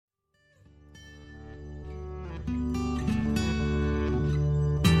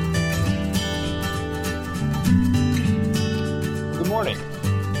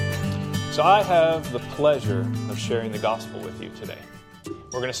So I have the pleasure of sharing the gospel with you today.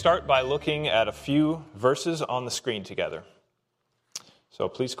 We're going to start by looking at a few verses on the screen together. So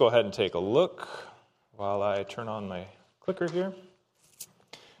please go ahead and take a look while I turn on my clicker here.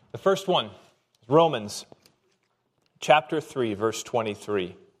 The first one is Romans chapter 3, verse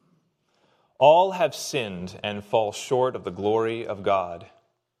 23. All have sinned and fall short of the glory of God,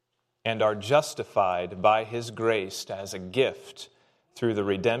 and are justified by His grace as a gift through the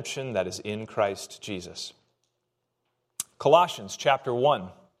redemption that is in Christ Jesus. Colossians chapter 1,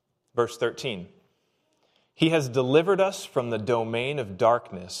 verse 13. He has delivered us from the domain of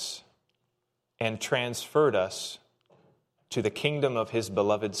darkness and transferred us to the kingdom of His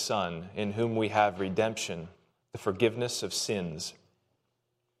beloved Son, in whom we have redemption, the forgiveness of sins.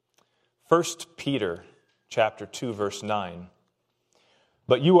 1 Peter chapter 2, verse 9.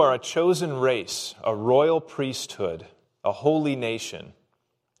 But you are a chosen race, a royal priesthood, a holy nation,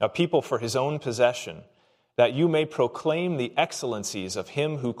 a people for His own possession, that you may proclaim the excellencies of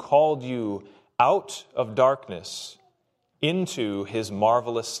Him who called you out of darkness into His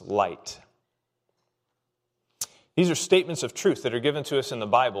marvelous light. These are statements of truth that are given to us in the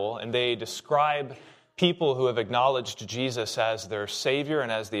Bible, and they describe people who have acknowledged Jesus as their Savior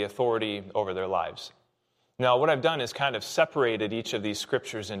and as the authority over their lives. Now, what I've done is kind of separated each of these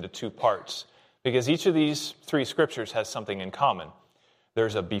scriptures into two parts, because each of these three scriptures has something in common.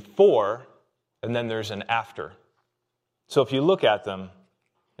 There's a before, and then there's an after. So if you look at them,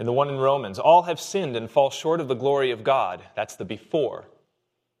 in the one in Romans, all have sinned and fall short of the glory of God. That's the before.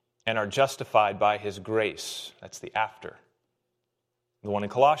 And are justified by His grace. That's the after. The one in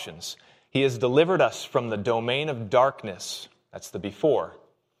Colossians, He has delivered us from the domain of darkness. That's the before.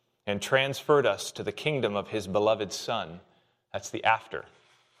 And transferred us to the kingdom of His beloved Son. That's the after.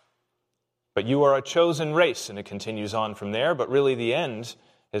 But you are a chosen race, and it continues on from there. But really the end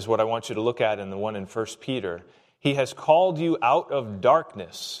is what I want you to look at in the one in 1 Peter. He has called you out of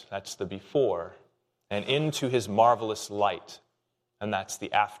darkness, that's the before, and into His marvelous light, and that's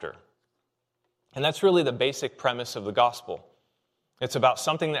the after. And that's really the basic premise of the gospel. It's about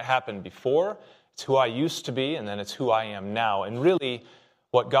something that happened before, it's who I used to be, and then it's who I am now. And really,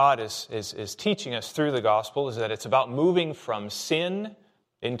 what God is teaching us through the gospel is that it's about moving from sin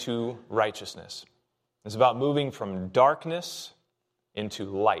into righteousness. It's about moving from darkness into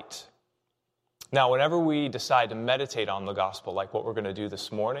light. Now, whenever we decide to meditate on the gospel, like what we're going to do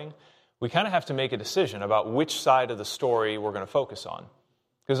this morning, we kind of have to make a decision about which side of the story we're going to focus on.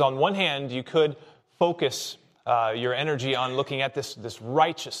 Because on one hand, you could focus your energy on looking at this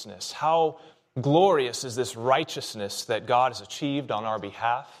righteousness. How glorious is this righteousness that God has achieved on our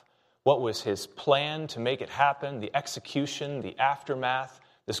behalf? What was His plan to make it happen? The execution, the aftermath,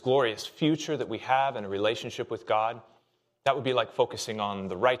 this glorious future that we have in a relationship with God. That would be like focusing on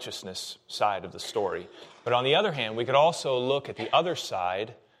the righteousness side of the story. But on the other hand, we could also look at the other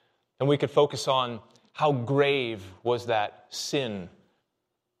side, and we could focus on how grave was that sin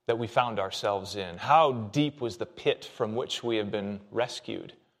that we found ourselves in. How deep was the pit from which we have been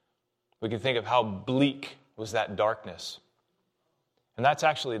rescued? We can think of how bleak was that darkness. And that's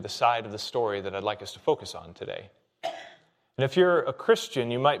actually the side of the story that I'd like us to focus on today. And if you're a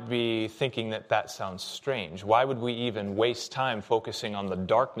Christian, you might be thinking that sounds strange. Why would we even waste time focusing on the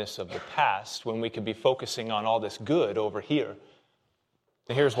darkness of the past when we could be focusing on all this good over here?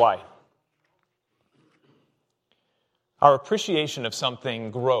 And here's why. Our appreciation of something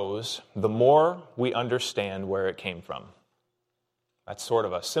grows the more we understand where it came from. That's sort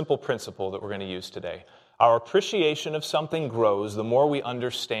of a simple principle that we're going to use today. Our appreciation of something grows the more we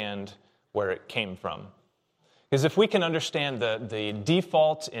understand where it came from. Because if we can understand the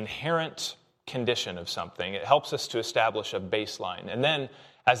default inherent condition of something, it helps us to establish a baseline. And then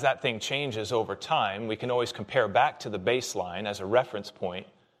as that thing changes over time, we can always compare back to the baseline as a reference point.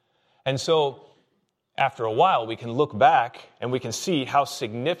 And so after a while, we can look back and we can see how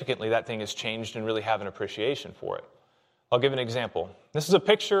significantly that thing has changed and really have an appreciation for it. I'll give an example. This is a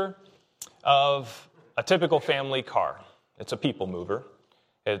picture of a typical family car. It's a people mover.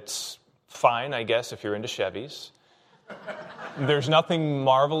 It's fine, I guess, if you're into Chevys. There's nothing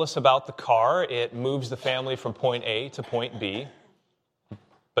marvelous about the car. It moves the family from point A to point B,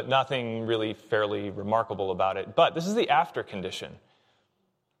 but nothing really fairly remarkable about it. But this is the after condition.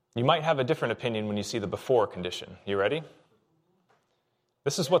 You might have a different opinion when you see the before condition. You ready?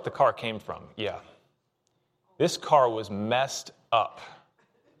 This is what the car came from. Yeah. This car was messed up.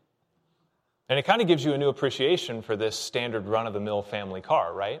 And it kind of gives you a new appreciation for this standard run-of-the-mill family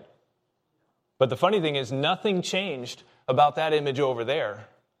car, right? But the funny thing is, nothing changed about that image over there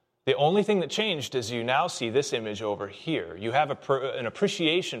The only thing that changed is you now see this image over here. You have an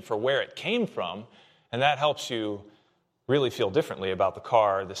appreciation for where it came from, and that helps you really feel differently about the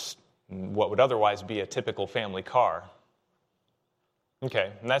car, what would otherwise be a typical family car.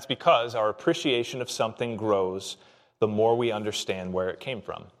 Okay, and that's because our appreciation of something grows the more we understand where it came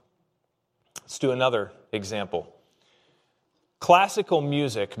from. Let's do another example. Classical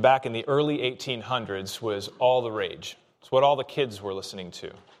music back in the early 1800s was all the rage. It's what all the kids were listening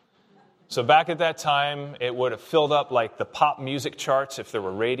to. So back at that time, it would have filled up like the pop music charts if there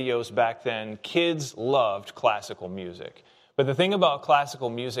were radios back then. Kids loved classical music. But the thing about classical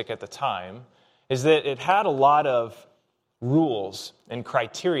music at the time is that it had a lot of rules and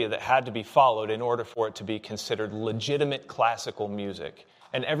criteria that had to be followed in order for it to be considered legitimate classical music.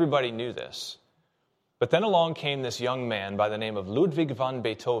 And everybody knew this. But then along came this young man by the name of Ludwig van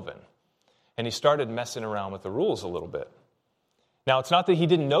Beethoven, and he started messing around with the rules a little bit. Now, it's not that he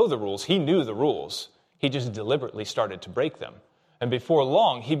didn't know the rules. He knew the rules. He just deliberately started to break them. And before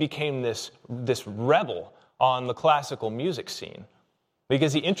long, he became this rebel on the classical music scene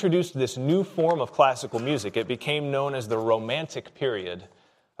because he introduced this new form of classical music. It became known as the Romantic period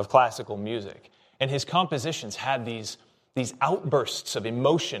of classical music. And his compositions had these outbursts of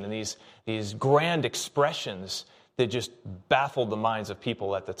emotion and these grand expressions that just baffled the minds of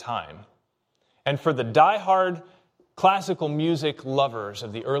people at the time. And for the diehard classical music lovers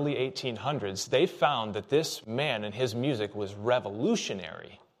of the early 1800s, they found that this man and his music was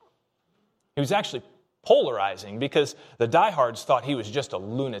revolutionary. He was actually polarizing because the diehards thought he was just a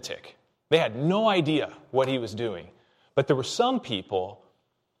lunatic. They had no idea what he was doing. But there were some people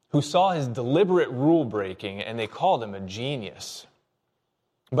who saw his deliberate rule breaking and they called him a genius.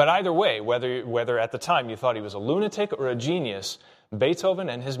 But either way, whether at the time you thought he was a lunatic or a genius, Beethoven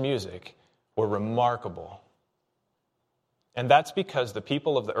and his music were remarkable. And that's because the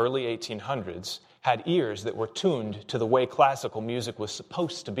people of the early 1800s had ears that were tuned to the way classical music was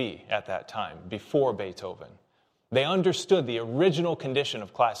supposed to be at that time, before Beethoven. They understood the original condition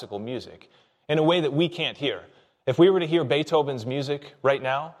of classical music in a way that we can't hear. If we were to hear Beethoven's music right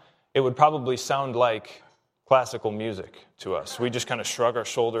now, it would probably sound like classical music to us. We just kind of shrug our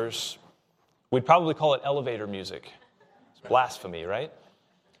shoulders. We'd probably call it elevator music. It's blasphemy, right?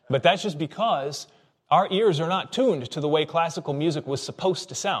 But that's just because our ears are not tuned to the way classical music was supposed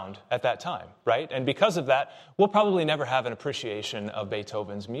to sound at that time, right? And because of that, we'll probably never have an appreciation of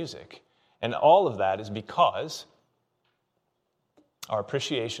Beethoven's music. And all of that is because our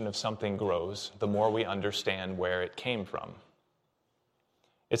appreciation of something grows the more we understand where it came from.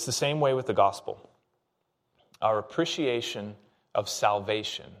 It's the same way with the gospel. Our appreciation of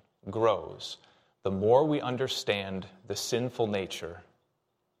salvation grows the more we understand the sinful nature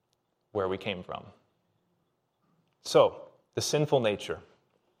where we came from. So, the sinful nature.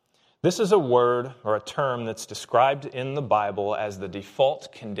 This is a word or a term that's described in the Bible as the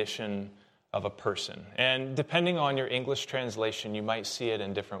default condition of a person. And depending on your English translation, you might see it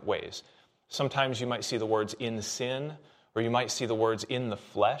in different ways. Sometimes you might see the words in sin, or you might see the words in the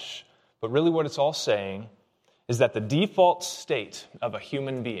flesh. But really what it's all saying is that the default state of a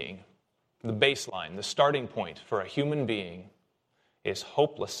human being, the baseline, the starting point for a human being, is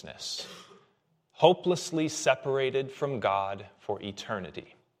hopelessness. Hopelessly separated from God for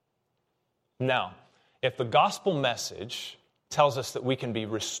eternity. Now, if the gospel message tells us that we can be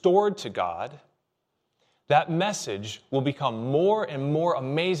restored to God, that message will become more and more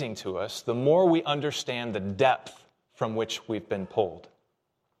amazing to us the more we understand the depth from which we've been pulled,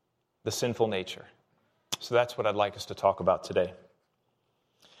 the sinful nature. So that's what I'd like us to talk about today.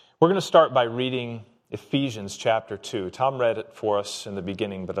 We're going to start by reading Ephesians chapter 2. Tom read it for us in the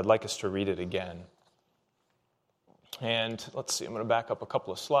beginning, but I'd like us to read it again. And let's see, I'm going to back up a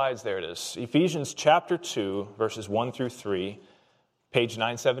couple of slides. There it is. Ephesians chapter 2, verses 1 through 3, page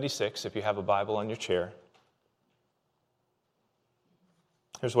 976, if you have a Bible on your chair.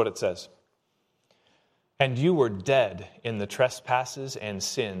 Here's what it says. And you were dead in the trespasses and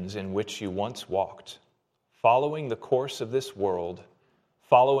sins in which you once walked, following the course of this world,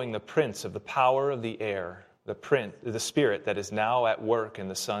 following the prince of the power of the air, the spirit that is now at work in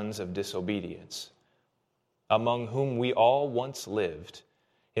the sons of disobedience, among whom we all once lived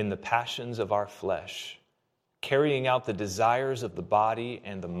in the passions of our flesh, carrying out the desires of the body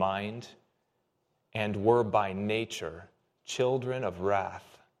and the mind, and were by nature children of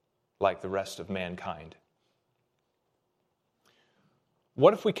wrath, like the rest of mankind.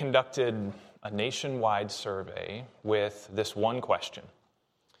 What if we conducted a nationwide survey with this one question?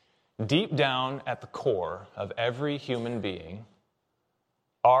 Deep down at the core of every human being,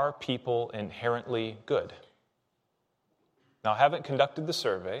 are people inherently good? Now, I haven't conducted the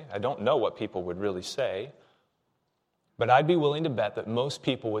survey. I don't know what people would really say. But I'd be willing to bet that most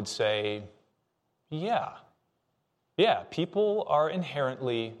people would say, yeah, people are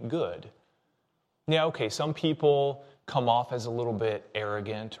inherently good. Yeah, okay, some people come off as a little bit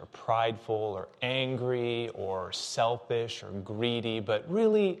arrogant or prideful or angry or selfish or greedy, but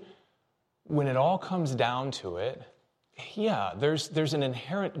really, when it all comes down to it, yeah, there's an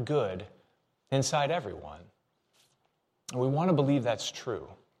inherent good inside everyone. And we want to believe that's true.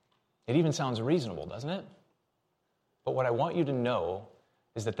 It even sounds reasonable, doesn't it? But what I want you to know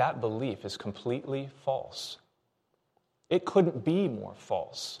is that that belief is completely false. It couldn't be more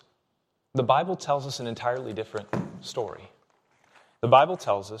false. The Bible tells us an entirely different story. The Bible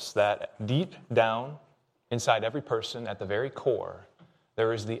tells us that deep down inside every person, at the very core,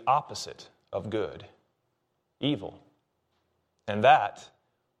 there is the opposite of good, evil. And that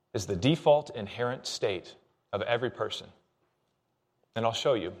is the default inherent state of every person. And I'll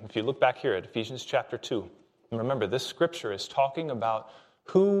show you. If you look back here at Ephesians chapter 2, and remember, this scripture is talking about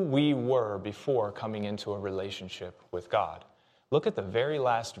who we were before coming into a relationship with God. Look at the very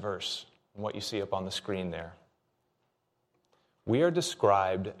last verse and what you see up on the screen there. We are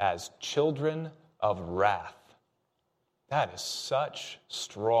described as children of wrath. That is such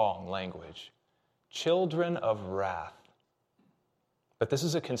strong language. Children of wrath. But this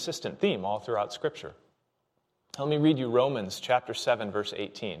is a consistent theme all throughout Scripture. Let me read you Romans chapter 7, verse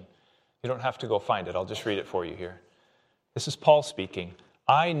 18. You don't have to go find it. I'll just read it for you here. This is Paul speaking.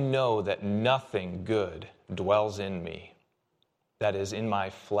 I know that nothing good dwells in me, that is, in my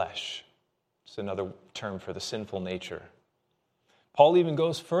flesh. It's another term for the sinful nature. Paul even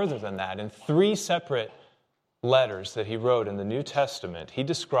goes further than that. In 3 separate letters that he wrote in the New Testament, he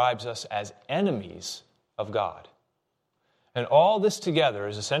describes us as enemies of God. And all this together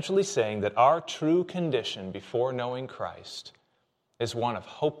is essentially saying that our true condition before knowing Christ is one of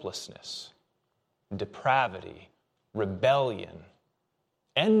hopelessness, depravity, rebellion,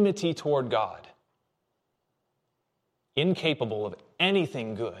 enmity toward God, incapable of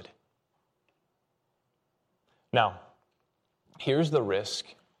anything good. Now, here's the risk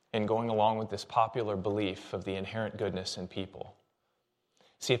in going along with this popular belief of the inherent goodness in people.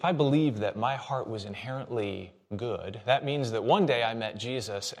 See, if I believe that my heart was inherently good, that means that one day I met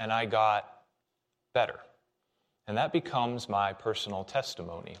Jesus and I got better. And that becomes my personal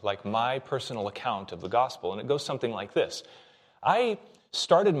testimony, like my personal account of the gospel. And it goes something like this. I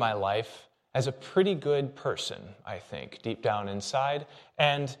started my life as a pretty good person, I think, deep down inside.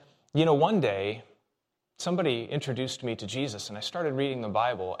 And, one day, somebody introduced me to Jesus, and I started reading the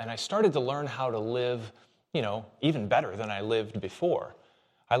Bible, and I started to learn how to live, even better than I lived before.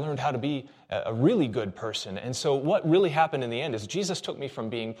 I learned how to be a really good person. And so what really happened in the end is Jesus took me from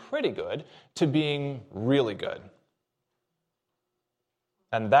being pretty good to being really good.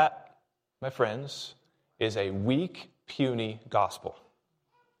 And that, my friends, is a weak, puny gospel.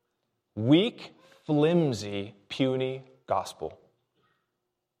 Weak, flimsy, puny gospel.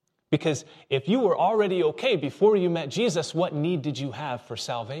 Because if you were already okay before you met Jesus, what need did you have for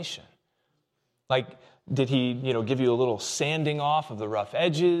salvation? Like, did he, give you a little sanding off of the rough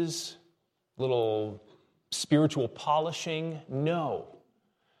edges, little spiritual polishing? No.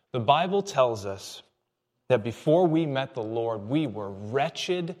 The Bible tells us that before we met the Lord, we were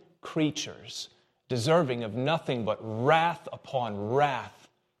wretched creatures, deserving of nothing but wrath upon wrath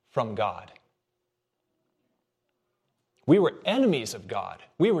from God. We were enemies of God.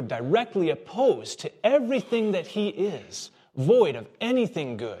 We were directly opposed to everything that He is, void of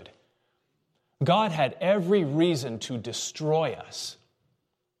anything good. God had every reason to destroy us.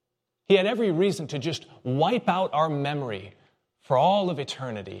 He had every reason to just wipe out our memory for all of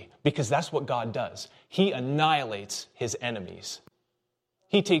eternity, because that's what God does. He annihilates His enemies.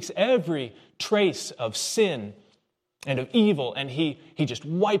 He takes every trace of sin and of evil, and he just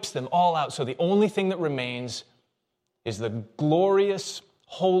wipes them all out. So the only thing that remains is the glorious,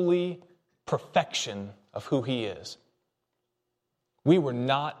 holy perfection of who He is. We were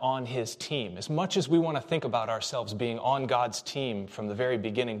not on His team. As much as we want to think about ourselves being on God's team from the very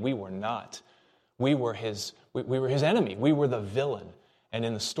beginning, we were not. We were His enemy. We were the villain. And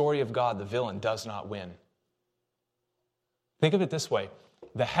in the story of God, the villain does not win. Think of it this way.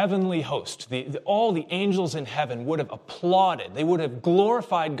 The heavenly host, all the angels in heaven would have applauded. They would have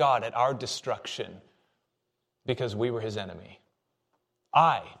glorified God at our destruction because we were His enemy.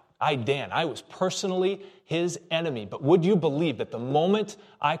 Dan, I was personally His enemy. But would you believe that the moment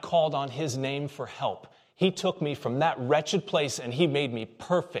I called on His name for help, He took me from that wretched place and He made me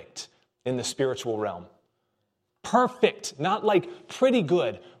perfect in the spiritual realm. perfect, not like pretty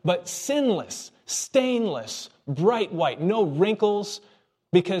good, but sinless, stainless, bright white, no wrinkles,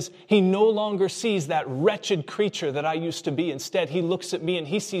 because he no longer sees that wretched creature that I used to be. Instead, he looks at me and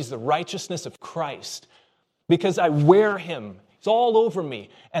he sees the righteousness of Christ because I wear him. It's all over me,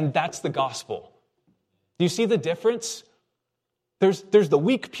 and that's the gospel. Do you see the difference? There's the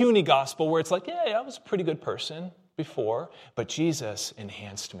weak, puny gospel where it's like, yeah, I was a pretty good person before, but Jesus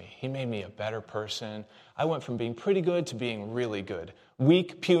enhanced me. He made me a better person. I went from being pretty good to being really good.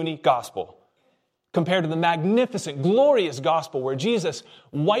 Weak, puny gospel. Compared to the magnificent, glorious gospel where Jesus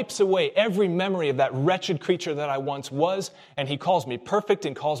wipes away every memory of that wretched creature that I once was, and he calls me perfect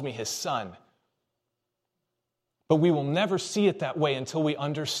and calls me his son. But we will never see it that way until we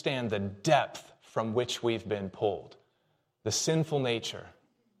understand the depth from which we've been pulled. The sinful nature.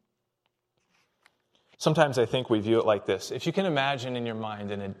 Sometimes I think we view it like this. If you can imagine in your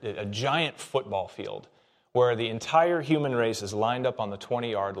mind in a giant football field where the entire human race is lined up on the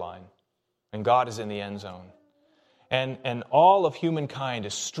 20-yard line and God is in the end zone. And all of humankind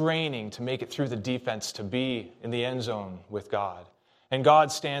is straining to make it through the defense to be in the end zone with God. And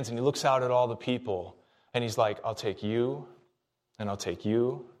God stands and he looks out at all the people and he's like, I'll take you, and I'll take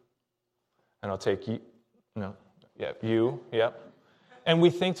you, and I'll take you. No, yeah, you, yep. And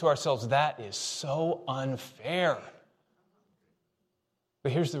we think to ourselves, that is so unfair.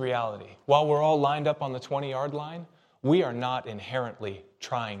 But here's the reality. While we're all lined up on the 20-yard line, we are not inherently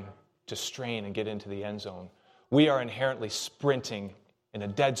trying to strain and get into the end zone. We are inherently sprinting in a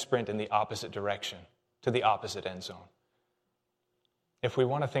dead sprint in the opposite direction, to the opposite end zone. If we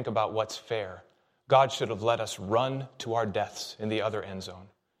want to think about what's fair, God should have let us run to our deaths in the other end zone.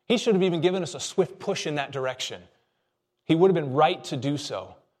 He should have even given us a swift push in that direction. He would have been right to do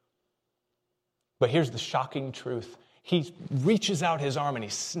so. But here's the shocking truth. He reaches out his arm and he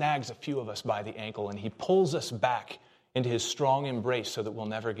snags a few of us by the ankle and he pulls us back into his strong embrace so that we'll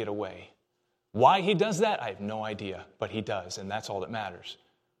never get away. Why he does that, I have no idea, but he does, and that's all that matters.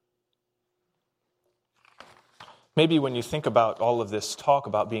 Maybe when you think about all of this talk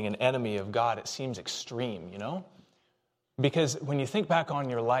about being an enemy of God, it seems extreme, you know? Because when you think back on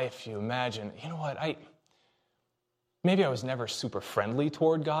your life, you imagine, you know what, maybe I was never super friendly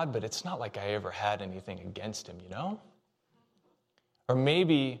toward God, but it's not like I ever had anything against him, you know? Or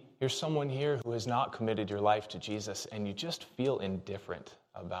maybe you're someone here who has not committed your life to Jesus and you just feel indifferent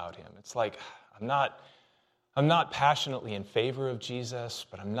about him. It's like, I'm not passionately in favor of Jesus,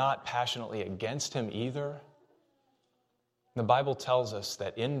 but I'm not passionately against him either. The Bible tells us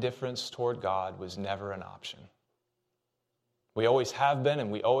that indifference toward God was never an option. We always have been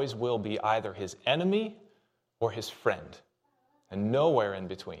and we always will be either his enemy or his friend, and nowhere in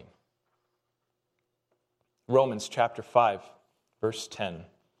between. Romans chapter 5, verse 10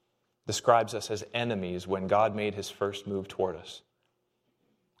 describes us as enemies when God made his first move toward us.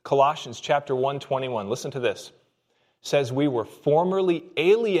 Colossians chapter 1:21, listen to this, says we were formerly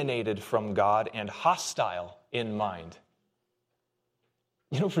alienated from God and hostile in mind.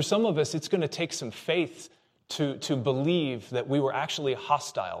 You know, for some of us, it's going to take some faith to believe that we were actually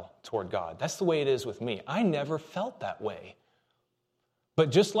hostile toward God. That's the way it is with me. I never felt that way. But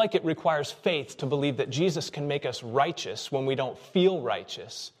just like it requires faith to believe that Jesus can make us righteous when we don't feel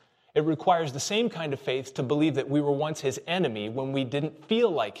righteous, it requires the same kind of faith to believe that we were once his enemy when we didn't feel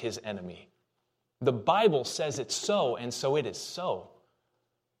like his enemy. The Bible says it's so, and so it is so.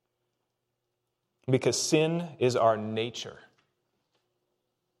 Because sin is our nature.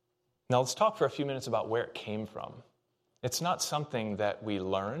 Now let's talk for a few minutes about where it came from. It's not something that we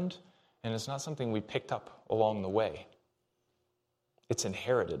learned, and it's not something we picked up along the way. It's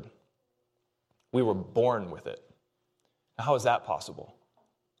inherited. We were born with it. Now, how is that possible?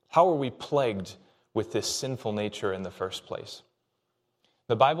 How are we plagued with this sinful nature in the first place?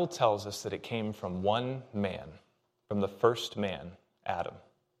 The Bible tells us that it came from one man, from the first man, Adam.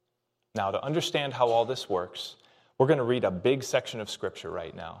 Now, to understand how all this works, we're going to read a big section of Scripture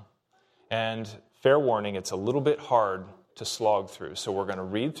right now. And fair warning, it's a little bit hard to slog through. So we're going to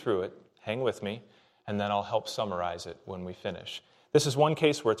read through it, hang with me, and then I'll help summarize it when we finish. This is one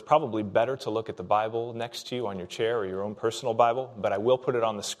case where it's probably better to look at the Bible next to you on your chair or your own personal Bible, but I will put it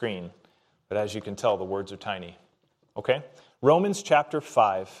on the screen. But as you can tell, the words are tiny. Okay? Romans chapter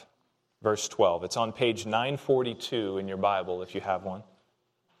 5, verse 12. It's on page 942 in your Bible if you have one.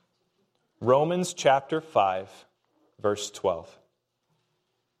 Romans chapter 5, verse 12.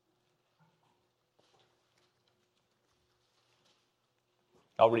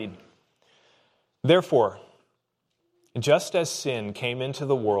 I'll read. Therefore, just as sin came into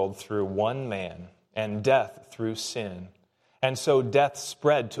the world through one man, and death through sin, and so death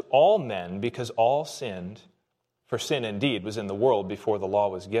spread to all men because all sinned, For sin indeed was in the world before the law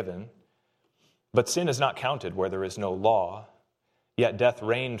was given. But sin is not counted where there is no law. Yet death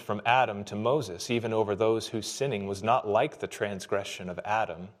reigned from Adam to Moses, even over those whose sinning was not like the transgression of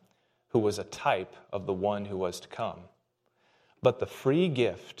Adam, who was a type of the one who was to come. But the free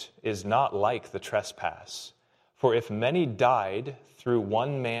gift is not like the trespass. For if many died through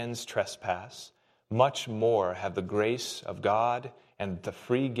one man's trespass, much more have the grace of God and the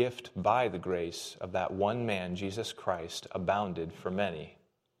free gift by the grace of that one man, Jesus Christ, abounded for many.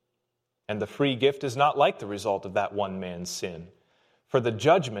 And the free gift is not like the result of that one man's sin. For the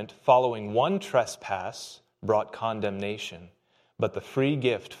judgment following one trespass brought condemnation, but the free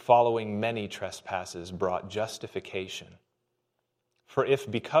gift following many trespasses brought justification. For if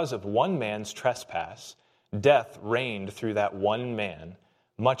because of one man's trespass death reigned through that one man,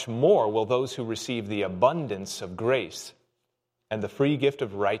 much more will those who receive the abundance of grace and the free gift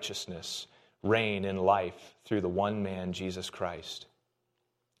of righteousness reign in life through the one man, Jesus Christ.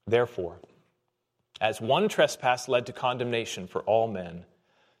 Therefore, as one trespass led to condemnation for all men,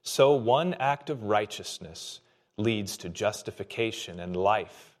 so one act of righteousness leads to justification and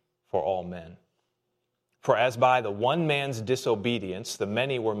life for all men. For as by the one man's disobedience the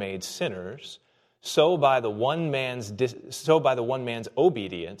many were made sinners, so by the one man's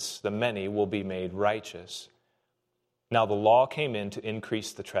obedience the many will be made righteous. Now the law came in to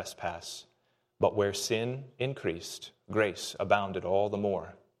increase the trespass, but where sin increased, grace abounded all the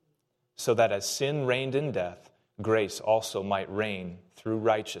more, so that as sin reigned in death, grace also might reign through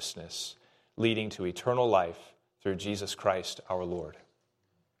righteousness, leading to eternal life through Jesus Christ our Lord.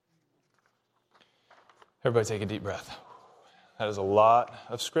 Everybody take a deep breath. That is a lot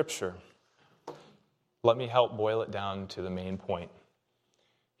of scripture. Let me help boil it down to the main point.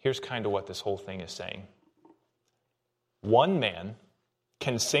 Here's kind of what this whole thing is saying. One man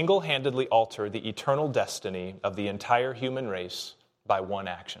can single-handedly alter the eternal destiny of the entire human race by one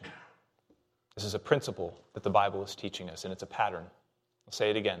action. This is a principle that the Bible is teaching us, and it's a pattern. I'll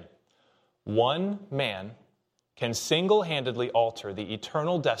say it again. One man can single-handedly alter the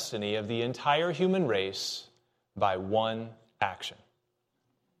eternal destiny of the entire human race by one action.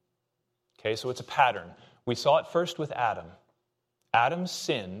 Okay, so it's a pattern. We saw it first with Adam. Adam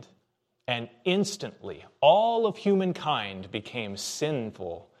sinned, and instantly all of humankind became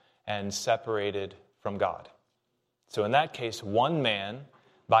sinful and separated from God. So in that case, one man,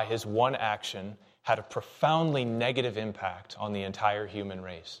 by his one action, had a profoundly negative impact on the entire human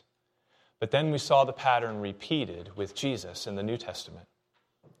race. But then we saw the pattern repeated with Jesus in the New Testament.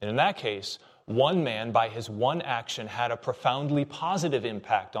 And in that case, one man, by his one action, had a profoundly positive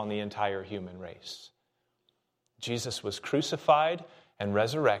impact on the entire human race. Jesus was crucified and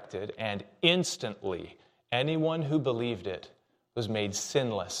resurrected, and instantly anyone who believed it was made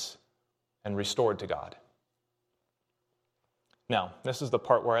sinless and restored to God. Now, this is the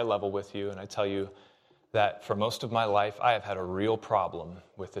part where I level with you, and I tell you that for most of my life, I have had a real problem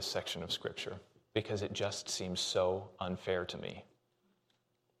with this section of Scripture because it just seems so unfair to me.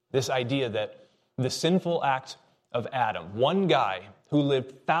 This idea that the sinful act of Adam, one guy who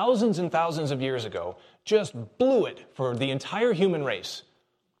lived thousands and thousands of years ago, just blew it for the entire human race.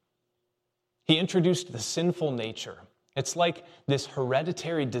 He introduced the sinful nature. It's like this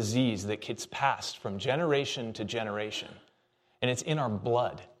hereditary disease that gets passed from generation to generation, and it's in our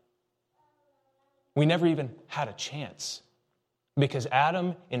blood. We never even had a chance because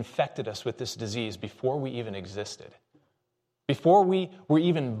Adam infected us with this disease before we even existed, before we were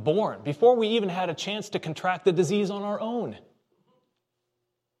even born, before we even had a chance to contract the disease on our own.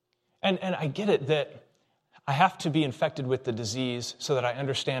 And I get it that I have to be infected with the disease so that I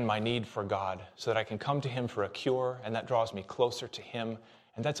understand my need for God, so that I can come to Him for a cure, and that draws me closer to Him,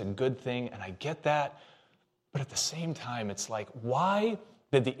 and that's a good thing, and I get that. But at the same time, it's like, why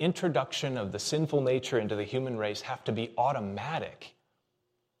did the introduction of the sinful nature into the human race have to be automatic?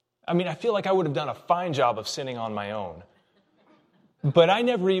 I mean, I feel like I would have done a fine job of sinning on my own. But I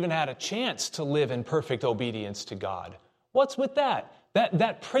never even had a chance to live in perfect obedience to God. What's with that?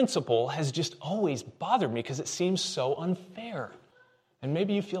 That principle has just always bothered me because it seems so unfair. And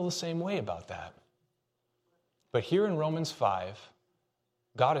maybe you feel the same way about that. But here in Romans 5,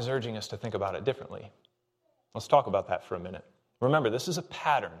 God is urging us to think about it differently. Let's talk about that for a minute. Remember, this is a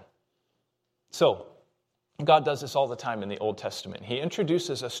pattern. So, God does this all the time in the Old Testament. He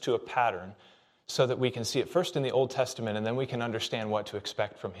introduces us to a pattern so that we can see it first in the Old Testament, and then we can understand what to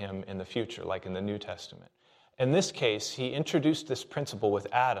expect from Him in the future, like in the New Testament. In this case, He introduced this principle with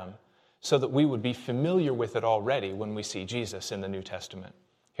Adam so that we would be familiar with it already when we see Jesus in the New Testament.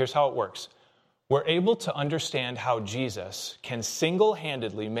 Here's how it works. we're able to understand how Jesus can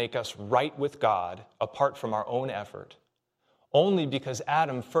single-handedly make us right with God apart from our own effort, only because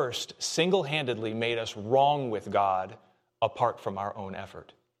Adam first single-handedly made us wrong with God apart from our own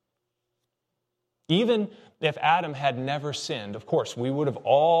effort. Even if Adam had never sinned, of course, we would have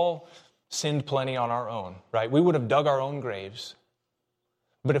all sinned plenty on our own, right? We would have dug our own graves.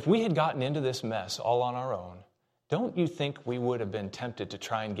 But if we had gotten into this mess all on our own, don't you think we would have been tempted to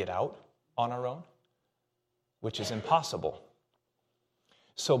try and get out on our own? Which is impossible.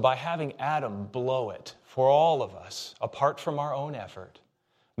 So by having Adam blow it for all of us, apart from our own effort,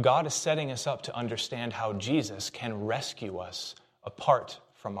 God is setting us up to understand how Jesus can rescue us apart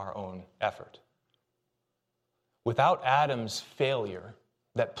from our own effort. Without Adam's failure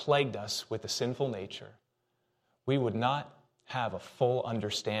that plagued us with a sinful nature, we would not have a full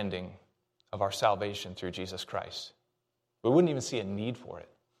understanding of our salvation through Jesus Christ. We wouldn't even see a need for it.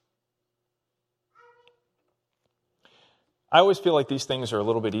 I always feel like these things are a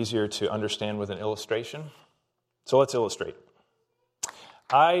little bit easier to understand with an illustration. So let's illustrate.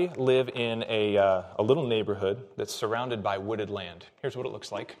 I live in a little neighborhood that's surrounded by wooded land. Here's what it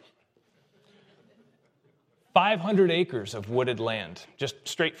looks like. 500 acres of wooded land, just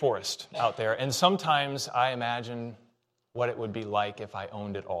straight forest out there. And sometimes I imagine what it would be like if I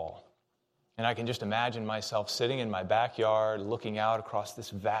owned it all. And I can just imagine myself sitting in my backyard, looking out across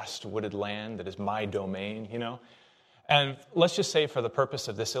this vast wooded land that is my domain, you know. And let's just say for the purpose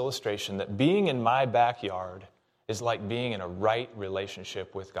of this illustration that being in my backyard is like being in a right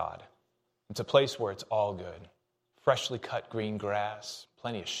relationship with God. It's a place where it's all good. Freshly cut green grass,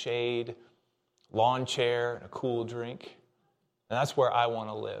 plenty of shade, lawn chair, and a cool drink. And that's where I want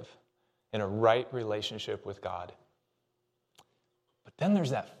to live, in a right relationship with God. But then there's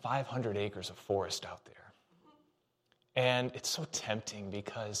that 500 acres of forest out there. And it's so tempting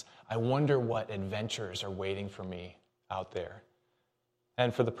because I wonder what adventures are waiting for me out there.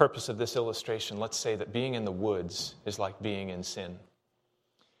 And for the purpose of this illustration, let's say that being in the woods is like being in sin.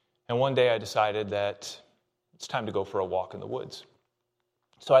 And one day I decided that it's time to go for a walk in the woods.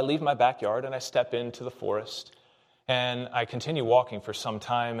 So I leave my backyard and I step into the forest and I continue walking for some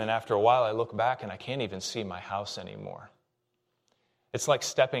time, and after a while I look back and I can't even see my house anymore. It's like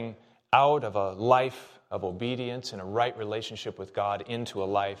stepping out of a life of obedience and a right relationship with God into a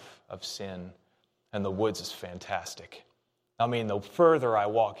life of sin. And the woods is fantastic. I mean, the further I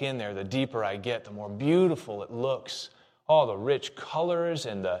walk in there, the deeper I get, the more beautiful it looks. All the rich colors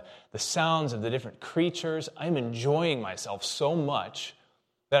and the sounds of the different creatures. I'm enjoying myself so much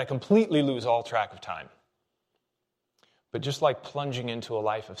that I completely lose all track of time. But just like plunging into a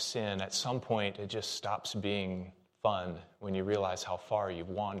life of sin, at some point it just stops being fun when you realize how far you've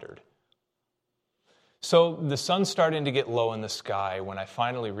wandered. So the sun's starting to get low in the sky when I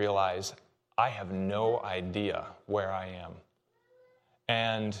finally realize I have no idea where I am.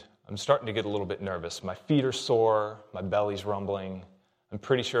 And I'm starting to get a little bit nervous. My feet are sore, my belly's rumbling. I'm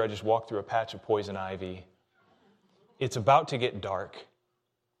pretty sure I just walked through a patch of poison ivy. It's about to get dark.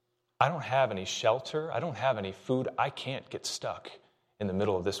 I don't have any shelter. I don't have any food. I can't get stuck in the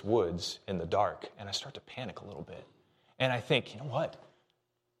middle of this woods in the dark. And I start to panic a little bit. And I think, you know what?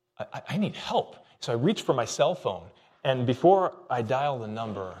 I need help. So I reach for my cell phone. And before I dial the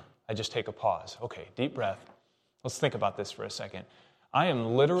number, I just take a pause. Okay, deep breath. Let's think about this for a second. I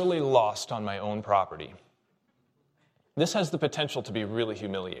am literally lost on my own property. This has the potential to be really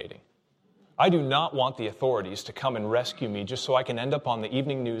humiliating. I do not want the authorities to come and rescue me just so I can end up on the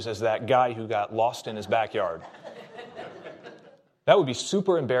evening news as that guy who got lost in his backyard. That would be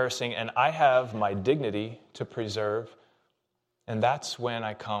super embarrassing, and I have my dignity to preserve. And that's when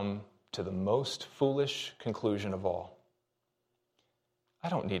I come to the most foolish conclusion of all. I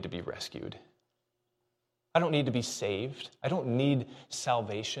don't need to be rescued. I don't need to be saved. I don't need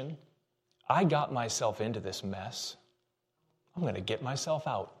salvation. I got myself into this mess. I'm going to get myself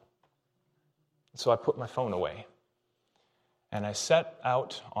out. So I put my phone away. And I set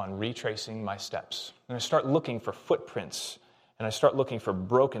out on retracing my steps. And I start looking for footprints. And I start looking for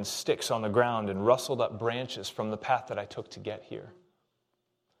broken sticks on the ground and rustled up branches from the path that I took to get here.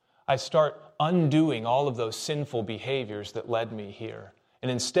 I start undoing all of those sinful behaviors that led me here. And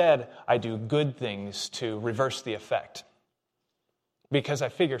instead, I do good things to reverse the effect. Because I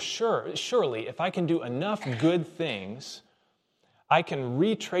figure, surely, if I can do enough good things, I can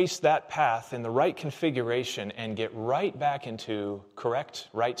retrace that path in the right configuration and get right back into correct,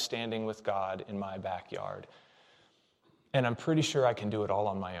 right standing with God in my backyard. And I'm pretty sure I can do it all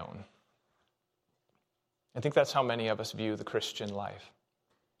on my own. I think that's how many of us view the Christian life.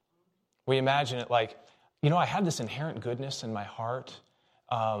 We imagine it like, I have this inherent goodness in my heart.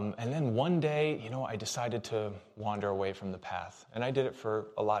 And then one day, I decided to wander away from the path. And I did it for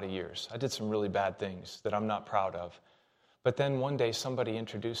a lot of years. I did some really bad things that I'm not proud of. But then one day somebody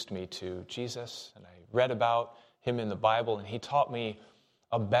introduced me to Jesus, and I read about him in the Bible, and he taught me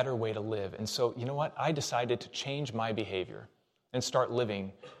a better way to live. And so, you know what? I decided to change my behavior and start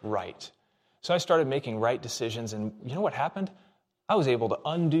living right. So I started making right decisions, and you know what happened? I was able to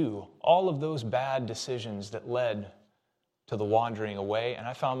undo all of those bad decisions that led to the wandering away, and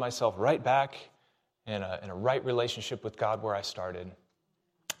I found myself right back in a right relationship with God where I started,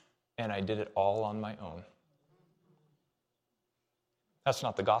 and I did it all on my own. That's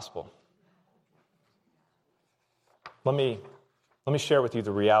not the gospel. Let me share with you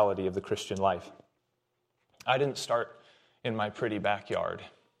the reality of the Christian life. I didn't start in my pretty backyard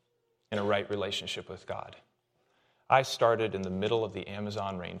in a right relationship with God. I started in the middle of the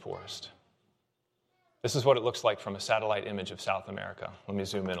Amazon rainforest. This is what it looks like from a satellite image of South America. Let me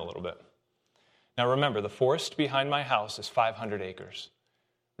zoom in a little bit. Now remember, the forest behind my house is 500 acres.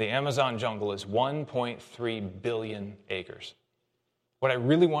 The Amazon jungle is 1.3 billion acres. What I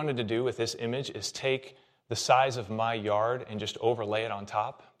really wanted to do with this image is take the size of my yard and just overlay it on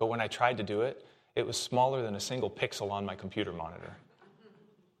top. But when I tried to do it, it was smaller than a single pixel on my computer monitor.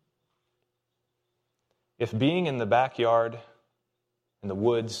 If being in the backyard, in the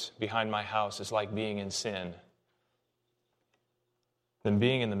woods behind my house is like being in sin, then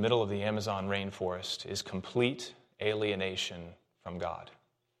being in the middle of the Amazon rainforest is complete alienation from God,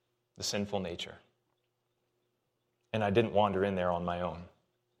 the sinful nature. And I didn't wander in there on my own.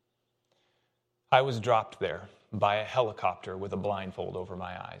 I was dropped there by a helicopter with a blindfold over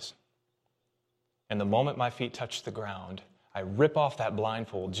my eyes. And the moment my feet touched the ground, I rip off that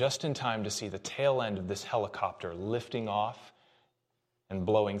blindfold just in time to see the tail end of this helicopter lifting off and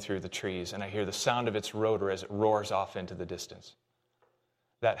blowing through the trees. And I hear the sound of its rotor as it roars off into the distance.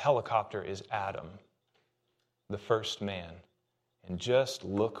 That helicopter is Adam, the first man. And just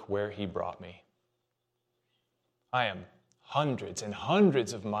look where he brought me. I am hundreds and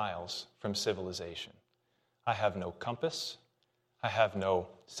hundreds of miles from civilization. I have no compass. I have no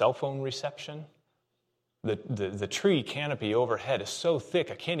cell phone reception. The tree canopy overhead is so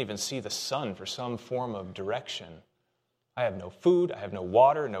thick I can't even see the sun for some form of direction. I have no food. I have no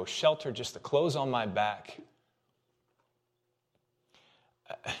water, no shelter, just the clothes on my back.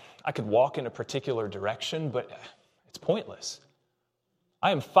 I could walk in a particular direction, but it's pointless. I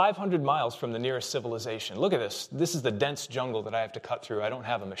am 500 miles from the nearest civilization. Look at this. This is the dense jungle that I have to cut through. I don't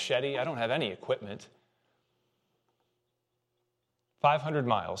have a machete. I don't have any equipment. 500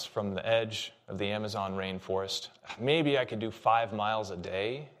 miles from the edge of the Amazon rainforest. Maybe I could do 5 miles a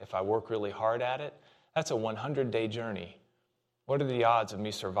day if I work really hard at it. That's a 100-day journey. What are the odds of me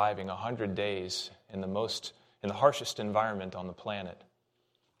surviving 100 days in the harshest environment on the planet?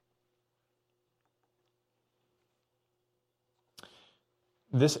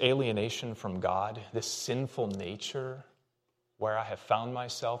 This alienation from God, this sinful nature where I have found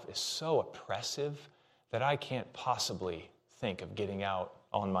myself is so oppressive that I can't possibly think of getting out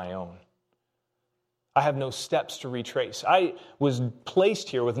on my own. I have no steps to retrace. I was placed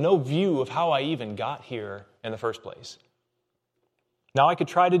here with no view of how I even got here in the first place. Now, I could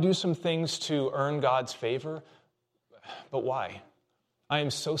try to do some things to earn God's favor, but why? I am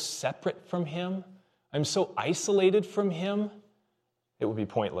so separate from Him. I'm so isolated from Him. It would be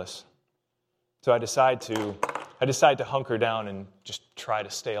pointless. So I decide to hunker down and just try to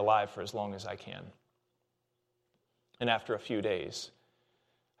stay alive for as long as I can. And after a few days,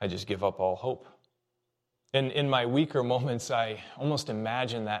 I just give up all hope. And in my weaker moments, I almost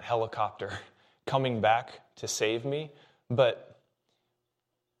imagine that helicopter coming back to save me. But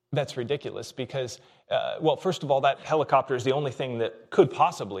that's ridiculous because, first of all, that helicopter is the only thing that could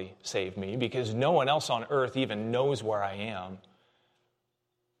possibly save me because no one else on earth even knows where I am.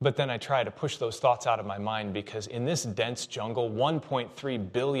 But then I try to push those thoughts out of my mind because in this dense jungle,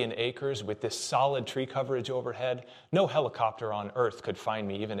 1.3 billion acres with this solid tree coverage overhead, no helicopter on earth could find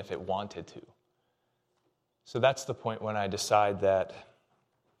me even if it wanted to. So that's the point when I decide that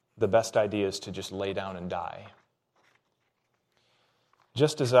the best idea is to just lay down and die.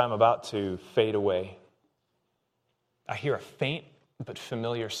 Just as I'm about to fade away, I hear a faint but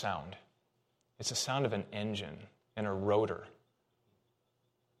familiar sound. It's the sound of an engine and a rotor.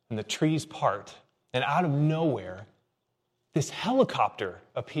 And the trees part, and out of nowhere, this helicopter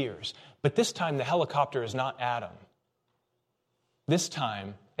appears. But this time, the helicopter is not Adam. This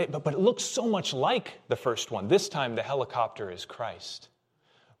time, but it looks so much like the first one. This time, the helicopter is Christ.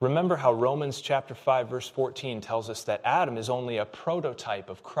 Remember how Romans chapter 5, verse 14 tells us that Adam is only a prototype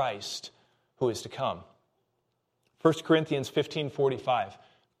of Christ who is to come. 1 Corinthians 15:45,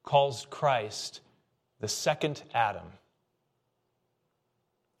 calls Christ the second Adam.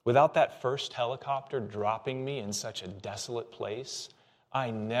 Without that first helicopter dropping me in such a desolate place,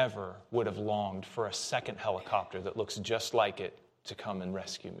 I never would have longed for a second helicopter that looks just like it to come and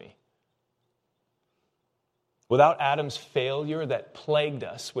rescue me. Without Adam's failure that plagued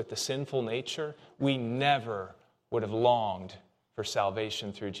us with the sinful nature, we never would have longed for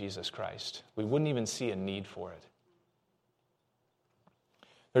salvation through Jesus Christ. We wouldn't even see a need for it.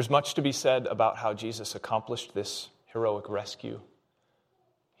 There's much to be said about how Jesus accomplished this heroic rescue.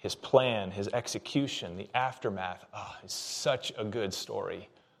 His plan, his execution, the aftermath. It's such a good story,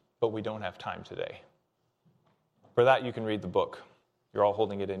 but we don't have time today. For that, you can read the book. You're all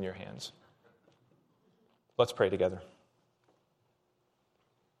holding it in your hands. Let's pray together.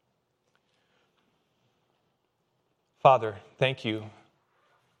 Father, thank you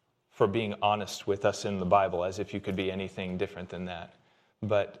for being honest with us in the Bible, as if you could be anything different than that.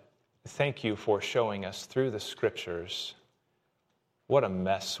 But thank you for showing us through the Scriptures what a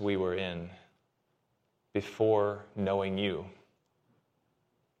mess we were in before knowing you.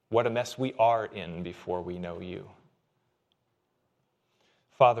 What a mess we are in before we know you.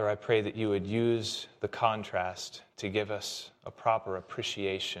 Father, I pray that you would use the contrast to give us a proper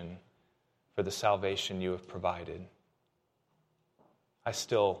appreciation for the salvation you have provided. I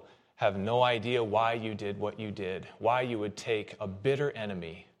still have no idea why you did what you did, why you would take a bitter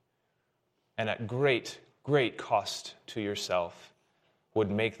enemy and at great, great cost to yourself would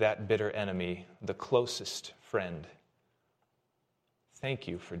make that bitter enemy the closest friend. Thank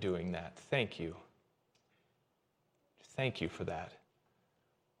you for doing that. Thank you. Thank you for that.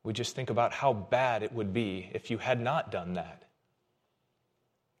 We just think about how bad it would be if you had not done that.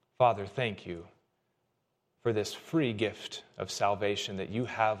 Father, thank you for this free gift of salvation that you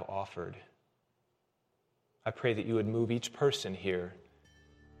have offered. I pray that you would move each person here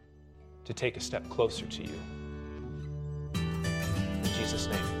to take a step closer to you. In Jesus'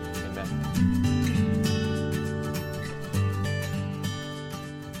 name, amen.